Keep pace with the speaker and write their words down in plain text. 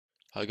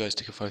Hi guys,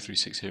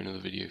 Ticker536 here, another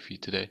video for you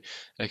today.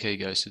 Okay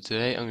guys, so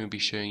today I'm going to be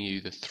showing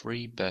you the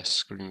three best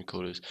screen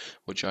recorders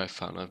which I've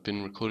found. I've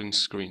been recording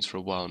screens for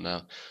a while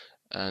now,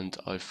 and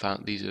I've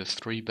found these are the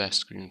three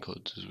best screen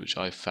recorders which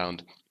I've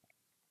found.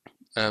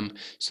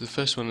 So the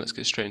first one, let's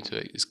get straight into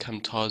it, is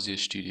Camtasia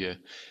Studio.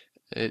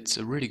 It's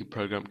a really good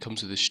program. It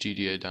comes with a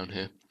studio down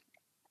here.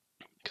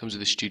 Comes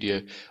with a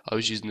studio. I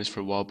was using this for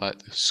a while back.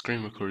 The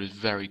screen recorder is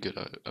very good.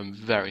 I'm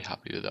very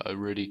happy with it. I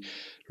really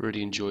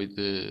enjoyed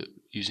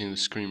using the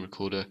screen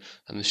recorder,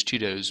 and the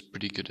studio is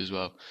pretty good as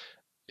well.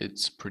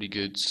 It's pretty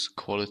good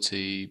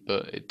quality,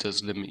 but it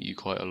does limit you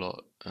quite a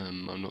lot.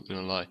 I'm not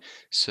gonna lie.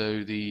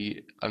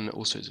 And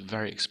also it's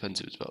very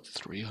expensive. It's about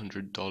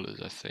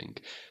 $300, I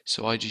think.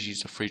 So I just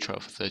used a free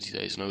trial for 30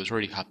 days, and I was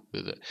really happy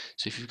with it.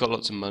 So if you've got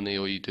lots of money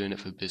or you're doing it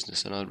for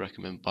business, then I'd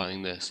recommend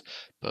buying this.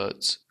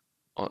 But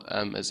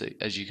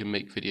as you can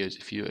make videos,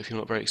 if you're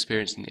not very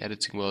experienced in the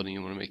editing world and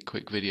you want to make a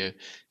quick video,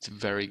 it's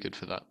very good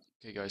for that.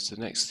 Okay guys,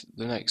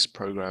 the next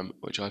program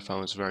which I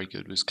found was very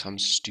good was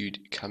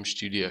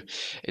CamStudio.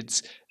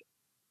 It's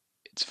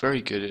it's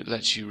very good. It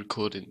lets you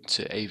record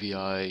into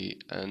AVI,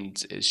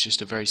 and it's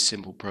just a very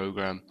simple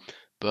program.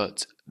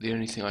 But the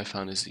only thing I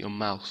found is that your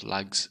mouse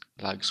lags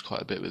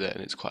quite a bit with it,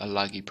 and it's quite a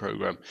laggy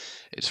program.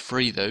 It's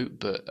free though,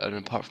 and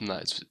apart from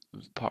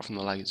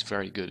the lag, it's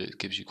very good. It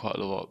gives you quite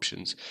a lot of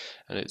options,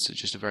 and it's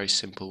just a very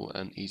simple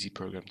and easy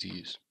program to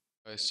use.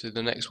 So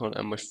the next one,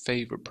 and my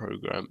favorite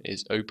program,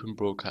 is Open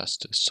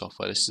Broadcaster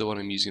software. This is the one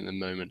I'm using at the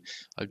moment.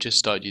 I've just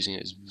started using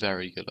it. It's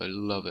very good. I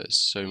love it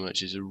so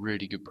much. It's a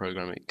really good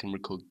program. It can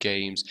record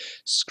games,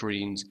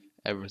 screens,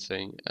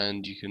 everything,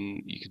 and you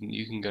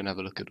can go and have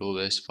a look at all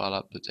this, file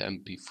output to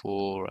MP4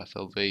 or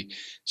FLV.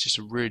 It's just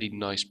a really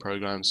nice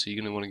program. So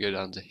you're going to want to go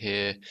down to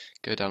here,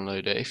 go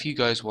download it. If you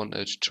guys want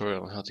a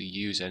tutorial on how to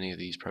use any of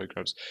these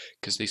programs,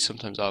 because they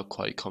sometimes are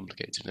quite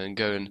complicated, then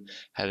go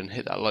ahead and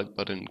hit that like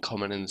button,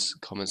 comment in the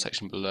comment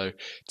section below,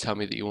 tell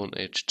me that you want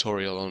a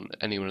tutorial on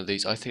any one of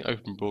these. I think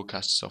Open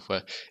Broadcaster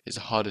software is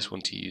the hardest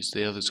one to use.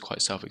 The others are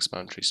quite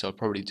self-explanatory, so I'll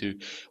probably do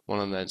one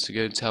on there. So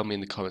go and tell me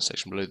in the comment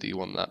section below that you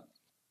want that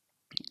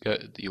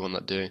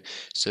doing.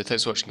 So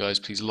thanks for watching guys.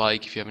 Please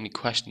like. If you have any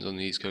questions on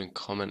these, go and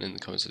comment in the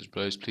comment section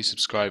below. Please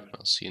subscribe, and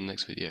I'll see you in the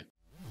next video.